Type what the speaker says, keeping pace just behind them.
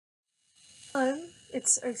Hello,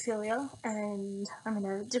 it's Ophelia, and I'm in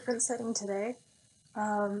a different setting today,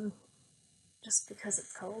 um, just because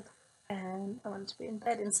it's cold, and I wanted to be in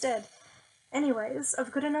bed instead. Anyways,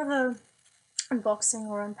 I've got another unboxing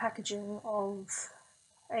or unpackaging of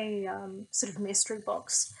a sort of mystery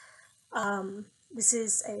box. This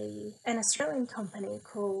is an Australian company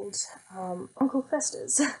called Uncle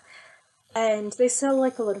Fester's, and they sell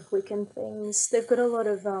like a lot of Wiccan things. They've got a lot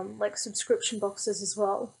of like subscription boxes as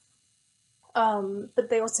well, but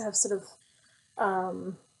they also have sort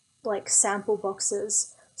of like sample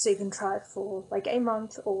boxes so you can try it for like a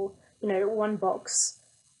month or one box,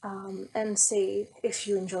 and see if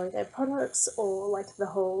you enjoy their products or like the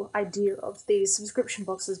whole idea of these subscription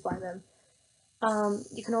boxes by them.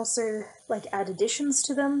 You can also like add additions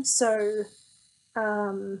to them, so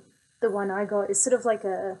um, the one I got is sort of like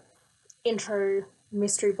a intro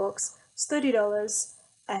mystery box. It's $30,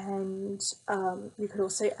 and you could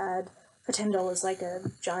also add for $10 like a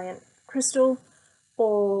giant crystal,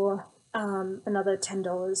 or another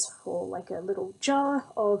 $10 for like a little jar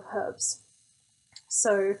of herbs.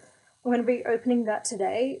 So I'm going to be opening that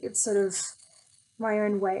today. It's sort of my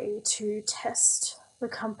own way to test the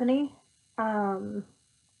company. Um,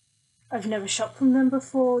 I've never shopped from them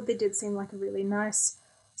before. They did seem like a really nice,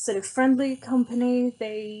 sort of friendly company.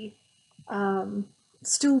 They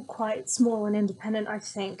still quite small and independent, I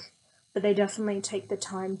think, but they definitely take the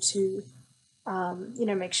time to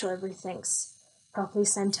make sure everything's properly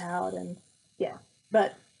sent out, and yeah.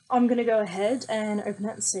 But I'm gonna go ahead and open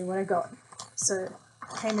it and see what I got. So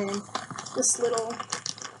came in this little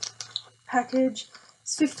package.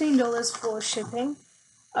 It's $15 for shipping,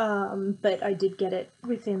 but I did get it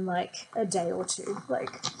within like a day or two,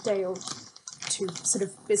 sort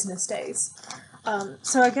of business days.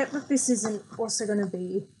 So I get that this isn't also going to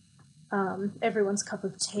be everyone's cup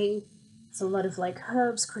of tea. It's a lot of like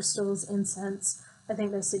herbs, crystals, incense. I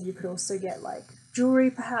think they said you could also get like jewelry,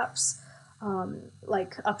 perhaps,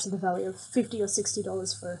 like up to the value of $50 or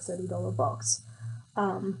 $60 for a $30 box.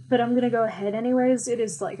 But I'm gonna go ahead anyways. It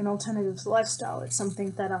is like an alternative lifestyle. It's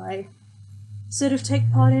something that I sort of take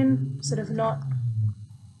part in, sort of not.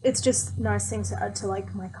 It's just nice things to add to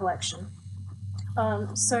like my collection.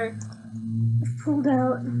 So I've pulled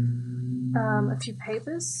out a few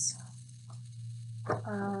papers,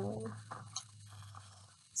 um,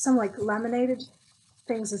 some like laminated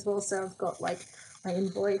things as well. So I've got like my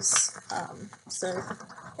invoice. So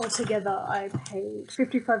altogether, I paid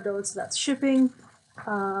 $55, so that's shipping.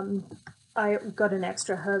 I got an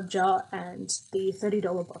extra herb jar and the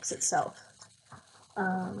 $30 box itself.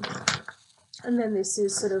 And then this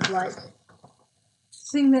is sort of like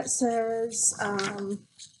thing that says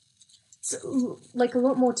like a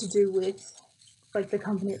lot more to do with like the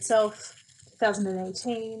company itself,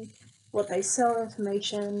 2018, what they sell,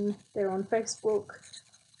 information. They're on Facebook,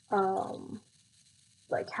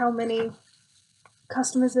 like how many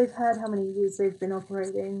customers they've had, how many years they've been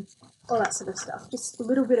operating, all that sort of stuff. Just a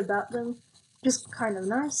little bit about them, just kind of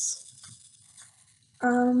nice.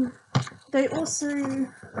 They also,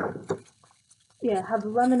 yeah, have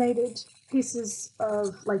laminated pieces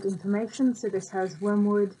of like information. So this has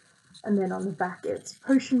wormwood, and then on the back it's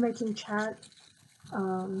potion making chat.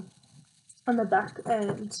 On the back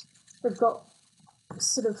end, they've got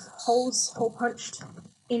sort of hole punched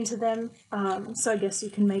into them. So I guess you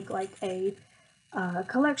can make like a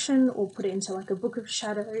collection or put it into like a book of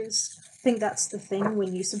shadows. I think that's the thing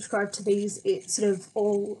when you subscribe to these, it sort of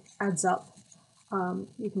all adds up.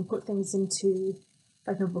 You can put things into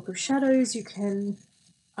like a book of shadows. You can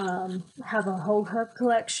have a whole herb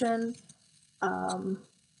collection,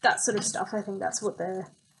 that sort of stuff. I think that's what they're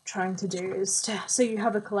trying to do, is to so you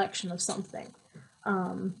have a collection of something.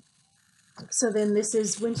 So then this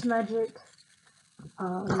is Winter Magic.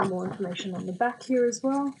 More information on the back here as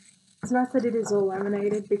well. It's nice that it is all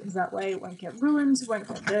laminated because that way it won't get ruined, it won't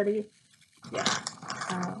get dirty. Yeah.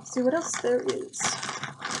 See what else there is.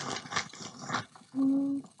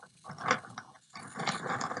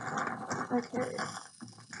 Okay.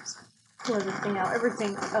 Pull everything out.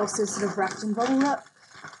 Everything else is sort of wrapped in bubble wrap.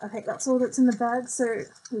 I think that's all that's in the bag. So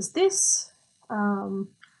there's this,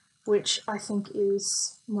 which I think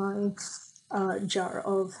is my jar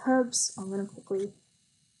of herbs. I'm going to quickly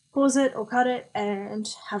pause it or cut it and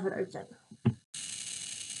have it open.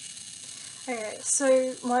 Okay,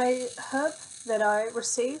 so my herb that I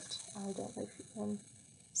received, I don't know if you can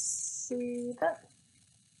see that,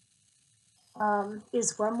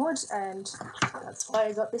 is wormwood, and that's why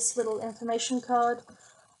I got this little information card.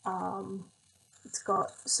 It's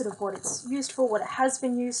got sort of what it's used for, what it has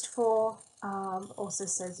been used for. Also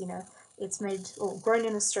says, it's made or grown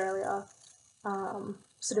in Australia.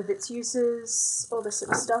 sort of its uses, all this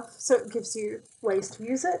sort of stuff. So it gives you ways to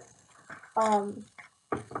use it. And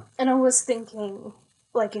I was thinking,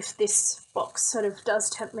 like, if this box sort of does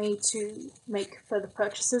tempt me to make further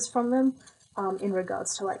purchases from them, in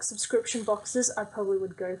regards to like subscription boxes, I probably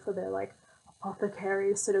would go for their like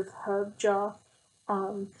apothecary sort of herb jar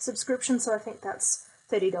subscription. So I think that's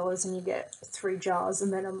 $30 and you get 3 jars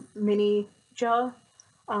and then a mini jar.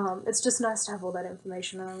 It's just nice to have all that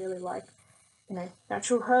information, and I really like, you know,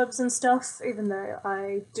 natural herbs and stuff. Even though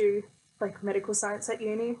I do like medical science at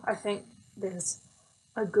uni, I think there's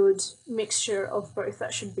a good mixture of both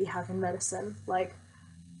that should be had in medicine. Like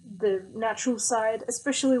the natural side,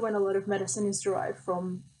 especially when a lot of medicine is derived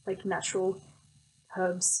from like natural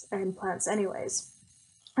herbs and plants, anyways.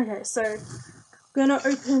 Okay, so I'm gonna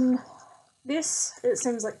open this. It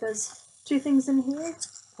seems like there's 2 things in here.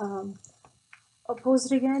 I'll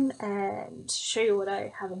pause it again and show you what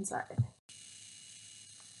I have inside.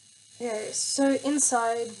 Okay, so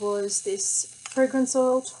inside was this fragrance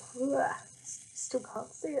oil. Still can't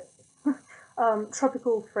see it.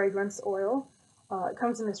 Tropical fragrance oil. It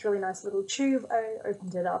comes in this really nice little tube. I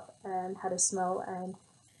opened it up and had a smell, and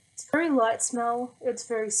it's a very light smell. It's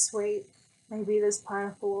very sweet. Maybe there's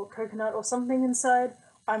pineapple or coconut or something inside.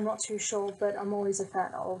 I'm not too sure, but I'm always a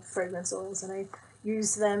fan of fragrance oils and I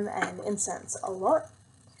use them and incense a lot.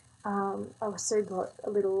 I also got a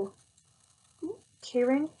little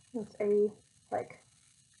keyring with a like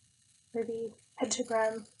maybe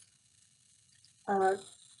pentagram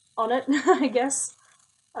on it, I guess.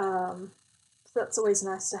 So that's always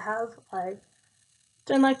nice to have. I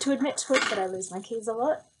don't like to admit to it, but I lose my keys a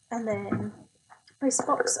lot. And then this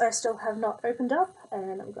box I still have not opened up,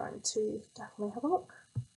 and I'm going to definitely have a look.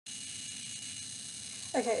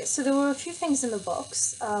 Okay, so there were a few things in the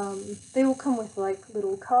box. They all come with like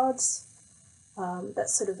little cards that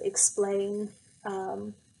sort of explain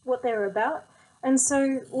what they're about. And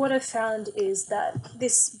so what I found is that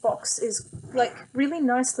this box is like really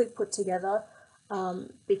nicely put together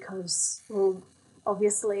because, well,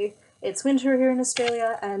 obviously it's winter here in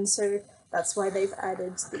Australia, and so that's why they've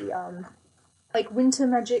added the like winter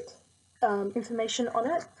magic information on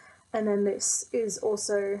it. And then this is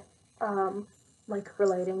also like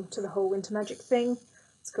relating to the whole winter magic thing.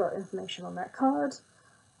 It's got information on that card.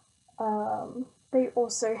 They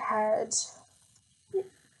also had,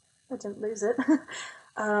 I didn't lose it,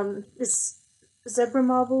 this zebra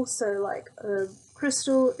marble, so like a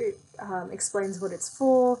crystal. It explains what it's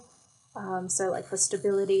for. So like for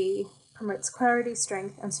stability, promotes clarity,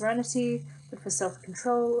 strength, and serenity, but for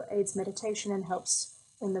self-control, aids meditation and helps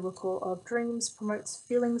in the recall of dreams, promotes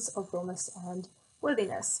feelings of wellness and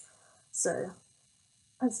worthiness. So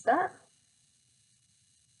that's that.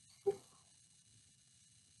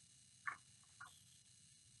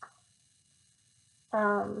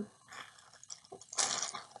 So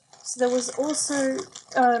there was also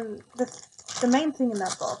the main thing in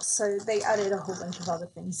that box. So they added a whole bunch of other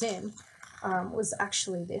things in. Was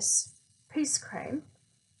actually this peace crane.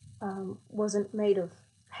 Wasn't made of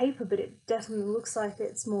paper, but it definitely looks like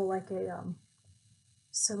it's more like a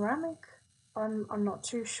ceramic. I'm not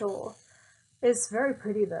too sure. It's very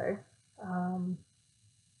pretty though.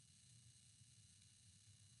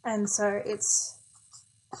 And so it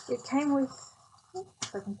came with,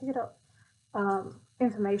 if I can pick it up,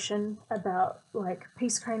 information about like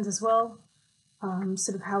peace cranes as well,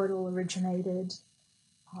 sort of how it all originated.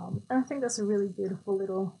 And I think that's a really beautiful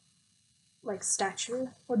little like statue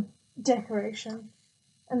or decoration.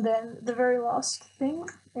 And then the very last thing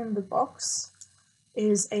in the box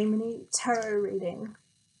is a mini tarot reading.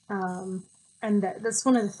 And that's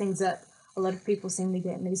one of the things that a lot of people seem to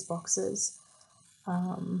get in these boxes.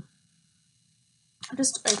 I'll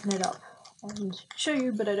just open it up and show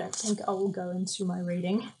you, but I don't think I will go into my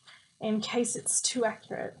reading in case it's too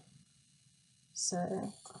accurate.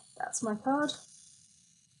 So that's my card.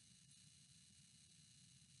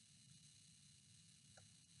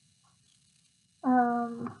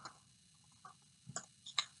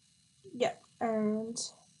 Yeah, and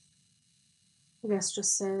I guess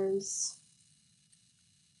just says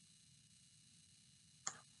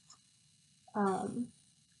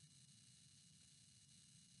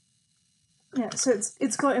yeah, so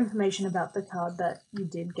it's got information about the card that you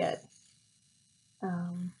did get.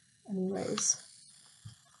 Anyways,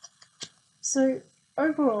 so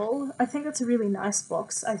overall, I think that's a really nice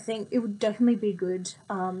box. I think it would definitely be good,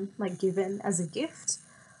 like given as a gift,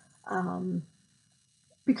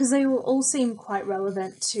 because they will all seem quite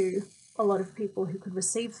relevant to a lot of people who could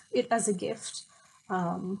receive it as a gift.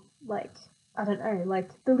 Like I don't know,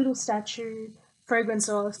 like the little statue, fragrance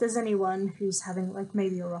oil. If there's anyone who's having like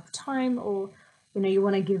maybe a rough time or you know, you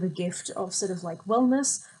want to give a gift of sort of like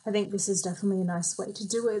wellness, I think this is definitely a nice way to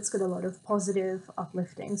do it. It's got a lot of positive,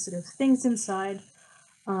 uplifting sort of things inside,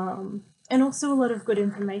 and also a lot of good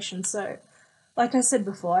information. So, like I said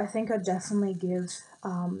before, I think I'd definitely give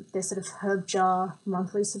their sort of herb jar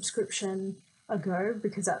monthly subscription a go,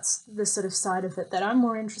 because that's the sort of side of it that I'm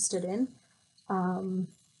more interested in. And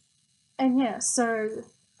yeah, so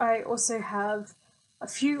I also have a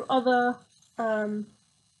few other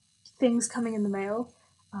things coming in the mail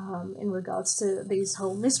in regards to these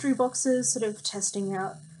whole mystery boxes, sort of testing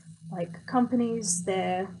out like companies,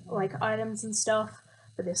 their like items and stuff.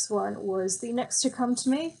 But this one was the next to come to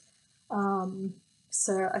me.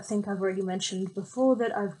 So I think I've already mentioned before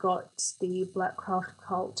that I've got the Blackcraft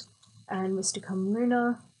Cult and Mysticum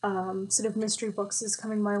Luna sort of mystery boxes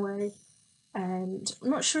coming my way. And I'm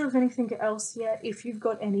not sure of anything else yet. If you've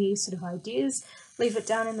got any sort of ideas, leave it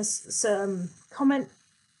down in the comment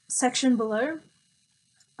section below.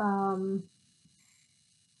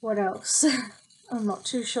 What else? I'm not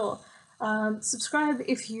too sure. Subscribe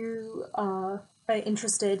if you are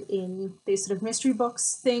interested in these sort of mystery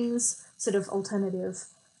box things, sort of alternative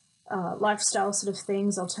lifestyle sort of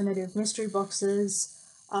things, alternative mystery boxes.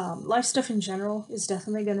 Life stuff in general is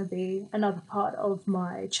definitely going to be another part of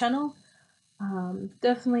my channel.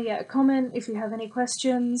 Definitely, yeah, comment if you have any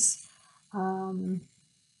questions.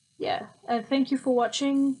 Yeah, and thank you for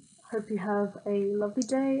watching. Hope you have a lovely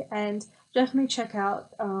day, and definitely check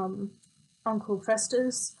out Uncle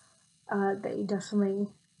Festus. They definitely,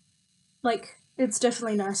 like, it's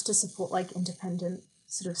definitely nice to support like independent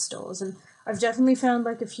sort of stores, and I've definitely found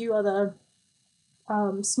like a few other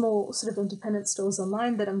small sort of independent stores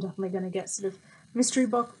online that I'm definitely going to get sort of mystery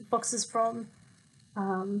boxes from,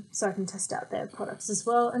 so I can test out their products as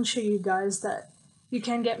well and show you guys that you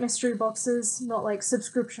can get mystery boxes, not like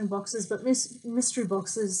subscription boxes, but mystery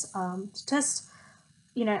boxes to test,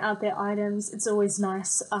 you know, out their items. It's always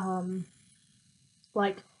nice,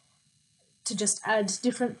 like, to just add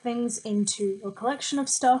different things into your collection of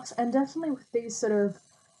stuff, and definitely with these sort of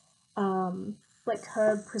like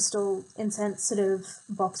herb crystal incense sort of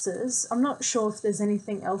boxes. I'm not sure if there's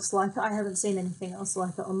anything else like it. I haven't seen anything else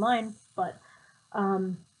like it online, but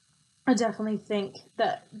I definitely think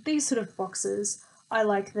that these sort of boxes, I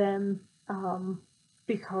like them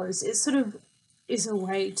because it sort of is a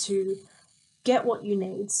way to get what you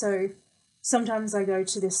need. So sometimes I go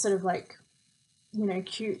to this sort of like, you know,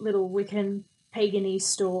 cute little Wiccan pagan-y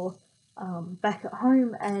store back at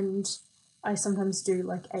home, and I sometimes do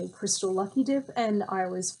like a crystal lucky dip, and I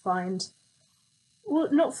always find, well,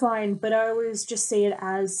 not find, but I always just see it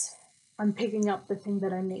as I'm picking up the thing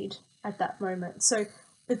that I need at that moment. So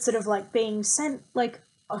it's sort of like being sent like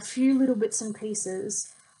a few little bits and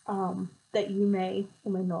pieces that you may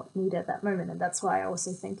or may not need at that moment, and that's why I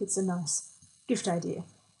also think it's a nice gift idea.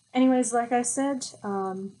 Anyways, like I said,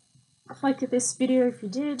 like this video if you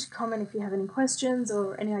did, comment if you have any questions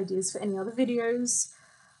or any ideas for any other videos,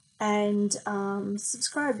 and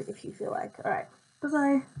subscribe if you feel like. Alright, bye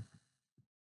bye.